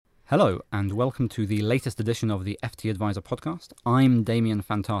Hello, and welcome to the latest edition of the FT Advisor podcast. I'm Damien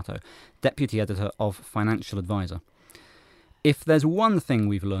Fantato, Deputy Editor of Financial Advisor. If there's one thing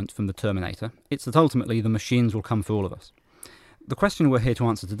we've learnt from the Terminator, it's that ultimately the machines will come for all of us. The question we're here to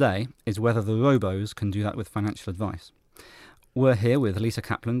answer today is whether the robos can do that with financial advice. We're here with Lisa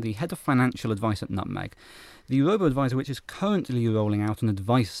Kaplan, the Head of Financial Advice at Nutmeg, the robo-advisor which is currently rolling out an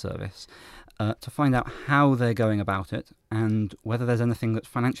advice service to find out how they're going about it and whether there's anything that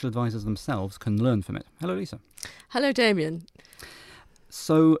financial advisors themselves can learn from it. Hello, Lisa. Hello, Damien.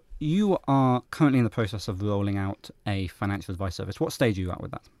 So you are currently in the process of rolling out a financial advice service. What stage are you at with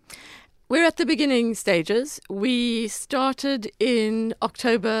that? We're at the beginning stages. We started in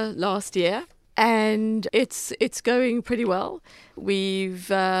October last year, and it's going pretty well. We've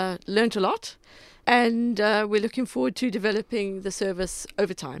learnt a lot, and we're looking forward to developing the service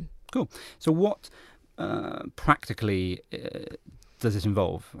over time. Cool. So what practically does it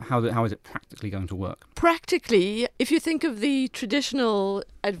involve? How is it practically going to work? Practically, if you think of the traditional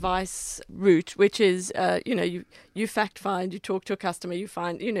advice route, which is, you fact find, you talk to a customer, you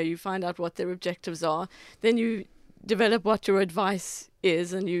find out what their objectives are, then you develop what your advice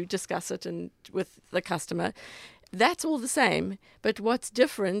is and you discuss it with the customer. That's all the same, but what's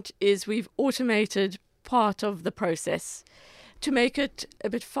different is we've automated part of the process to make it a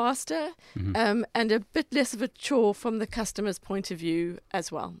bit faster and a bit less of a chore from the customer's point of view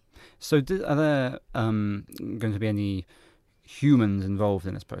as well. So are there going to be any humans involved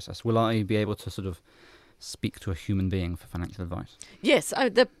in this process? Will I be able to sort of speak to a human being for financial advice? Yes,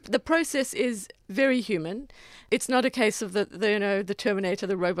 the process is very human. It's not a case of the Terminator,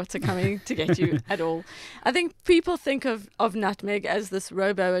 the robots are coming to get you at all. I think people think of Nutmeg as this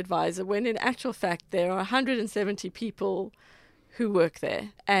robo-advisor when in actual fact there are 170 people who work there.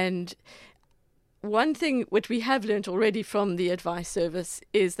 And one thing which we have learnt already from the advice service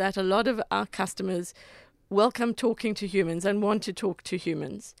is that a lot of our customers welcome talking to humans and want to talk to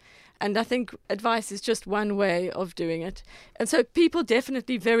humans. And I think advice is just one way of doing it. And so people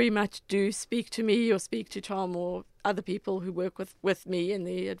definitely very much do speak to me or speak to Tom or other people who work with me in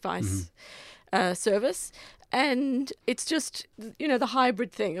the advice service. And it's just, the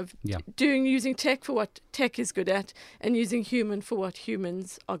hybrid thing of using tech for what tech is good at and using human for what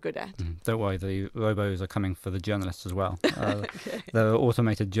humans are good at. Don't worry, the robos are coming for the journalists as well. Okay. There are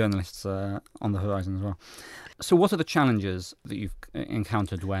automated journalists on the horizon as well. So what are the challenges that you've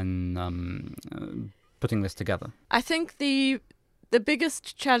encountered when putting this together? I think the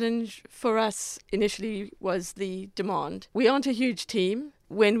biggest challenge for us initially was the demand. We aren't a huge team.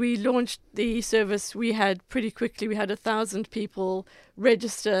 When we launched the service, we had 1,000 people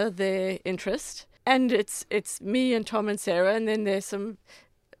register their interest. And it's me and Tom and Sarah, and then there's some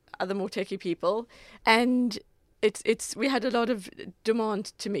other more techie people. And we had a lot of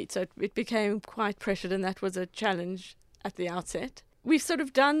demand to meet, so it became quite pressured, and that was a challenge at the outset. We've sort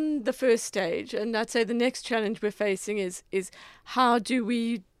of done the first stage, and I'd say the next challenge we're facing is how do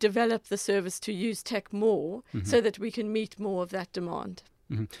we develop the service to use tech more so that we can meet more of that demand.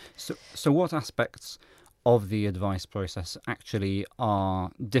 So what aspects of the advice process actually are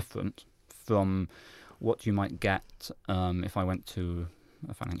different from what you might get if I went to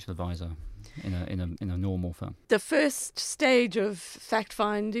a financial advisor in a normal firm? The first stage of fact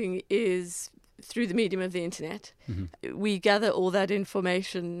finding is through the medium of the internet. We gather all that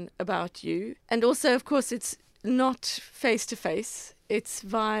information about you, and also, of course, it's not face to face. It's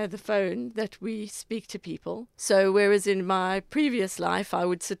via the phone that we speak to people. So whereas in my previous life, I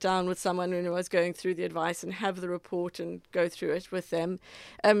would sit down with someone when I was going through the advice and have the report and go through it with them.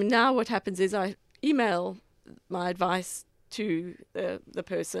 Now what happens is I email my advice to the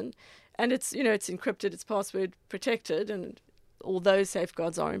person, and it's encrypted, it's password protected, and all those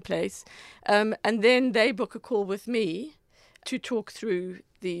safeguards are in place. And then they book a call with me to talk through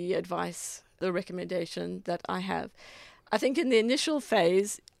the advice, the recommendation that I have. I think in the initial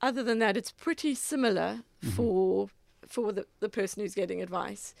phase, other than that, it's pretty similar for the person who's getting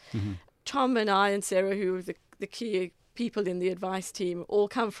advice. Tom and I and Sarah, who are the key people in the advice team, all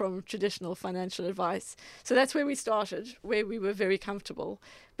come from traditional financial advice. So that's where we started, where we were very comfortable.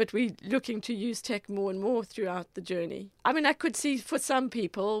 But we're looking to use tech more and more throughout the journey. I mean, I could see for some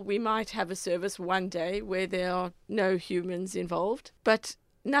people, we might have a service one day where there are no humans involved. But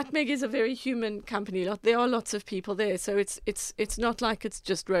Nutmeg is a very human company. There are lots of people there, so it's not like it's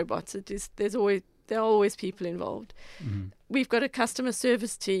just robots. There are always people involved. We've got a customer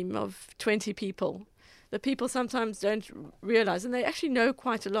service team of 20 people. The people sometimes don't realize, and they actually know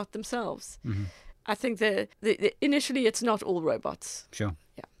quite a lot themselves. I think that initially it's not all robots. Sure.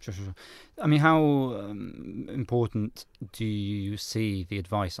 Sure. I mean, how important do you see the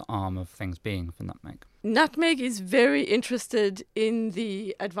advice arm of things being for Nutmeg? Nutmeg is very interested in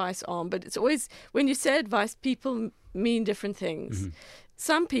the advice arm, but it's always, when you say advice, people mean different things. Mm-hmm.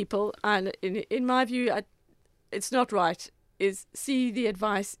 Some people, and in my view, it's not right, is see the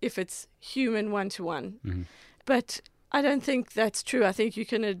advice if it's human one-to-one. Mm-hmm. But I don't think that's true. I think you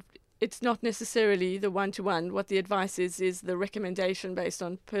can... It's not necessarily the one-to-one. What the advice is the recommendation based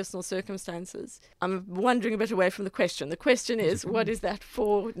on personal circumstances. I'm wandering a bit away from the question. The question is, what is that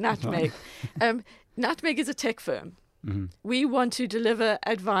for Nutmeg? Nutmeg is a tech firm. Mm-hmm. We want to deliver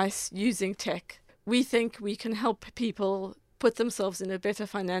advice using tech. We think we can help people put themselves in a better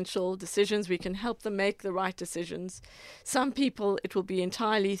financial decisions. We can help them make the right decisions. Some people, it will be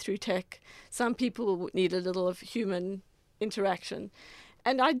entirely through tech. Some people need a little of human interaction.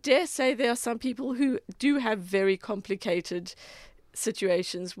 And I dare say there are some people who do have very complicated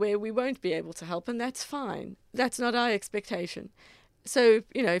situations where we won't be able to help, and that's fine. That's not our expectation. So,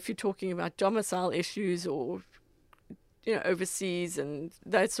 if you're talking about domicile issues or, overseas and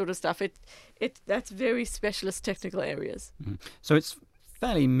that sort of stuff, that's very specialist technical areas. Mm-hmm. So it's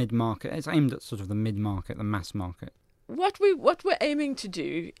fairly mid-market. It's aimed at sort of the mid-market, the mass market. What we're aiming to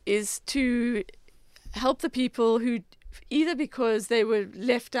do is to help the people who, either because they were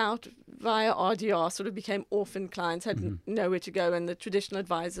left out via RDR, sort of became orphan clients, had nowhere to go, and the traditional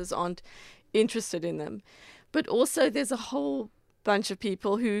advisors aren't interested in them. But also there's a whole bunch of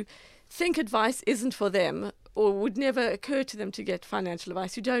people who think advice isn't for them, or would never occur to them to get financial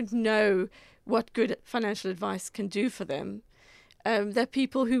advice, who don't know what good financial advice can do for them. They're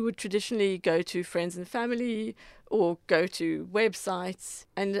people who would traditionally go to friends and family or go to websites.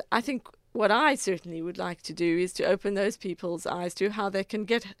 And I think what I certainly would like to do is to open those people's eyes to how they can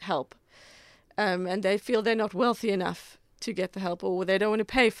get help. And they feel they're not wealthy enough to get the help, or they don't want to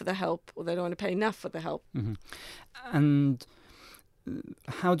pay for the help, or they don't want to pay enough for the help. Mm-hmm. And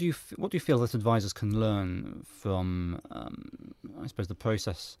what do you feel that advisors can learn from, I suppose, the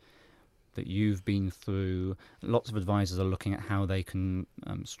process that you've been through? Lots of advisors are looking at how they can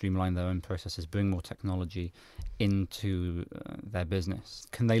streamline their own processes, bring more technology into their business.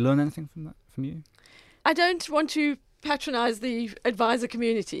 Can they learn anything from you? I don't want to patronize the advisor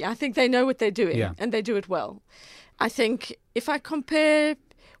community. I think they know what they're doing, and they do it well. I think if I compare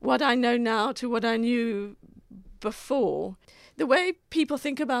what I know now to what I knew before, the way people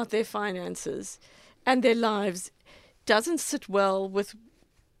think about their finances and their lives doesn't sit well with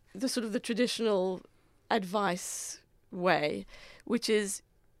the sort of the traditional advice way, which is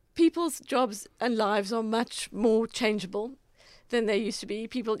people's jobs and lives are much more changeable than they used to be.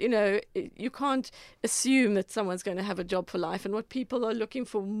 People, you can't assume that someone's going to have a job for life. And what people are looking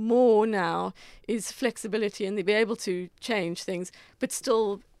for more now is flexibility, and they'll be able to change things, but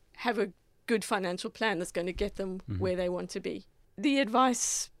still have a good financial plan that's going to get them where they want to be. The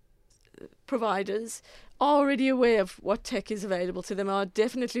advice providers are already aware of what tech is available to them, are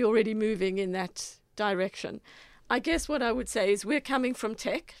definitely already moving in that direction. I guess what I would say is we're coming from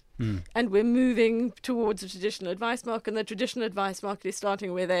tech and we're moving towards the traditional advice market, and the traditional advice market is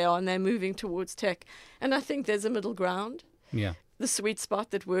starting where they are and they're moving towards tech. And I think there's a middle ground, the sweet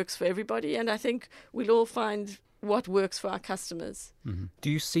spot that works for everybody, and I think we'll all find what works for our customers. Mm-hmm. Do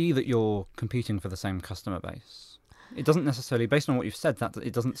you see that you're competing for the same customer base? It doesn't necessarily, based on what you've said, that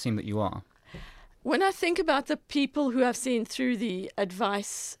it doesn't seem that you are. When I think about the people who I've seen through the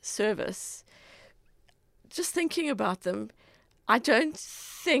advice service, just thinking about them, I don't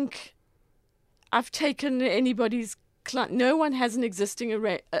think I've taken anybody's client. No one has an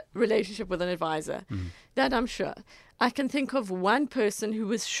existing relationship with an advisor. That I'm sure. I can think of one person who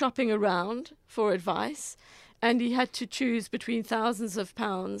was shopping around for advice, and he had to choose between thousands of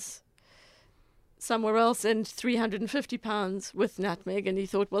pounds somewhere else and £350 with Nutmeg, and he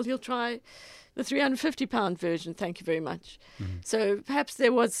thought, well, he'll try the £350 version, thank you very much. So perhaps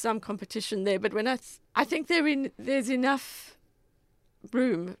there was some competition there, but when I think there's enough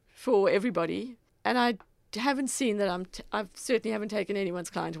room for everybody, and I haven't seen that I certainly haven't taken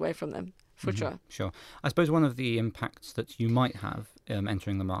anyone's client away from them, for sure. Sure. I suppose one of the impacts that you might have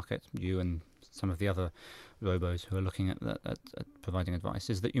entering the market, you and some of the other robos who are looking at providing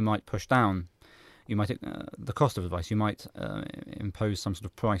advice, is that you might push down, the cost of advice. You might impose some sort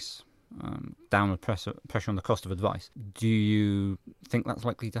of price downward pressure on the cost of advice. Do you think that's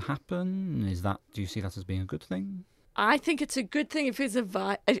likely to happen? Do you see that as being a good thing? I think it's a good thing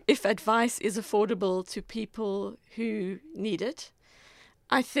if advice is affordable to people who need it.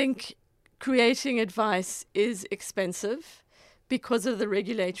 I think creating advice is expensive, because of the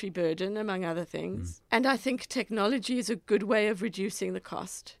regulatory burden, among other things. And I think technology is a good way of reducing the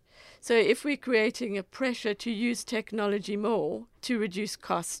cost. So if we're creating a pressure to use technology more to reduce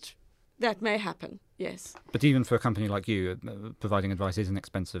cost, that may happen, yes. But even for a company like you, providing advice is an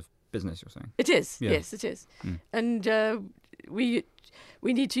expensive business, you're saying? It is, Yeah. yes, it is. And we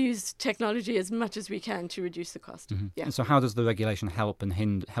need to use technology as much as we can to reduce the cost. Yeah. And so how does the regulation help and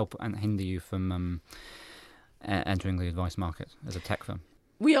hinder you from entering the advice market as a tech firm?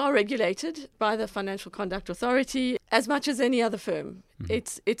 We are regulated by the Financial Conduct Authority as much as any other firm.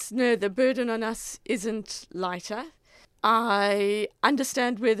 The burden on us isn't lighter. I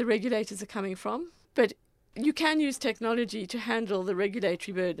understand where the regulators are coming from, but you can use technology to handle the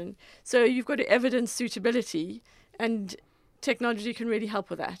regulatory burden. So you've got to evidence suitability, and technology can really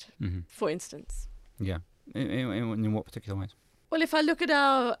help with that, for instance. Yeah. In what particular ways? Well, if I look at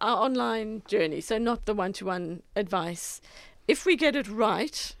our online journey, so not the one-to-one advice, if we get it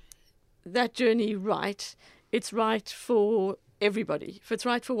right, that journey right, it's right for everybody. If it's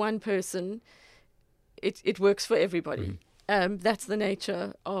right for one person, it works for everybody. That's the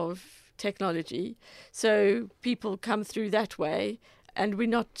nature of technology. So people come through that way, and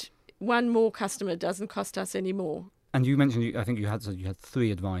one more customer doesn't cost us any more. And you mentioned, I think you had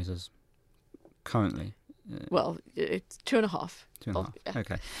 3 advisors currently. Well, it's 2.5. 2.5. Yeah.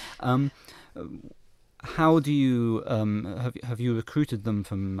 Okay. How do you have you recruited them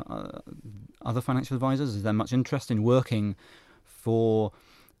from other financial advisors? Is there much interest in working for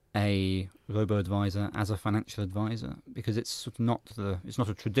a robo-advisor as a financial advisor? Because it's sort of it's not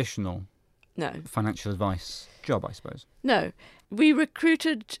a traditional financial advice job, I suppose. No. We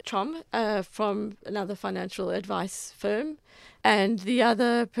recruited Tom from another financial advice firm, and the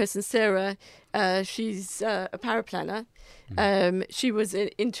other person, Sarah, she's a paraplanner. She was an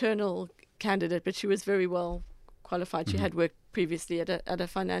internal candidate, but she was very well qualified. She had worked previously at a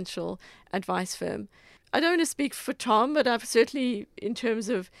financial advice firm. I don't want to speak for Tom, but I've certainly, in terms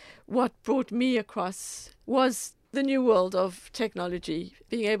of what brought me across, was the new world of technology,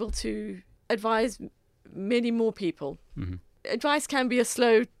 being able to advise many more people. Advice can be a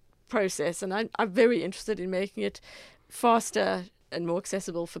slow process, and I'm very interested in making it faster and more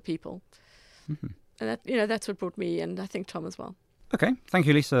accessible for people. And that's what brought me, and I think Tom as well. Okay, thank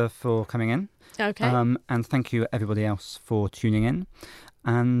you, Lisa, for coming in. Okay. And thank you, everybody else, for tuning in.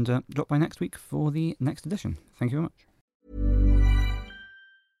 And drop by next week for the next edition. Thank you very much.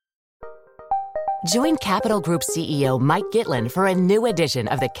 Join Capital Group CEO Mike Gitlin for a new edition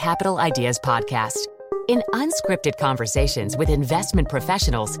of the Capital Ideas Podcast. In unscripted conversations with investment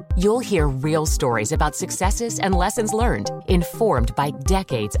professionals, you'll hear real stories about successes and lessons learned, informed by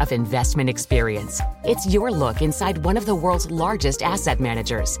decades of investment experience. It's your look inside one of the world's largest asset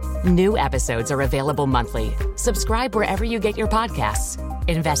managers. New episodes are available monthly. Subscribe wherever you get your podcasts.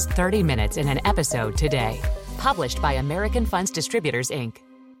 Invest 30 minutes in an episode today. Published by American Funds Distributors, Inc.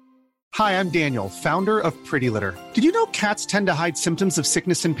 Hi, I'm Daniel, founder of Pretty Litter. Did you know cats tend to hide symptoms of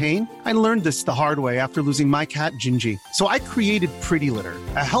sickness and pain? I learned this the hard way after losing my cat, Gingy. So I created Pretty Litter,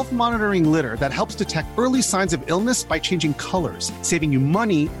 a health monitoring litter that helps detect early signs of illness by changing colors, saving you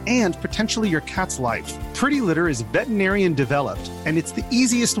money and potentially your cat's life. Pretty Litter is veterinarian developed, and it's the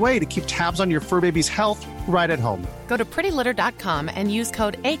easiest way to keep tabs on your fur baby's health right at home. Go to prettylitter.com and use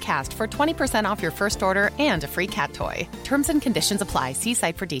code ACAST for 20% off your first order and a free cat toy. Terms and conditions apply. See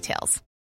site for details.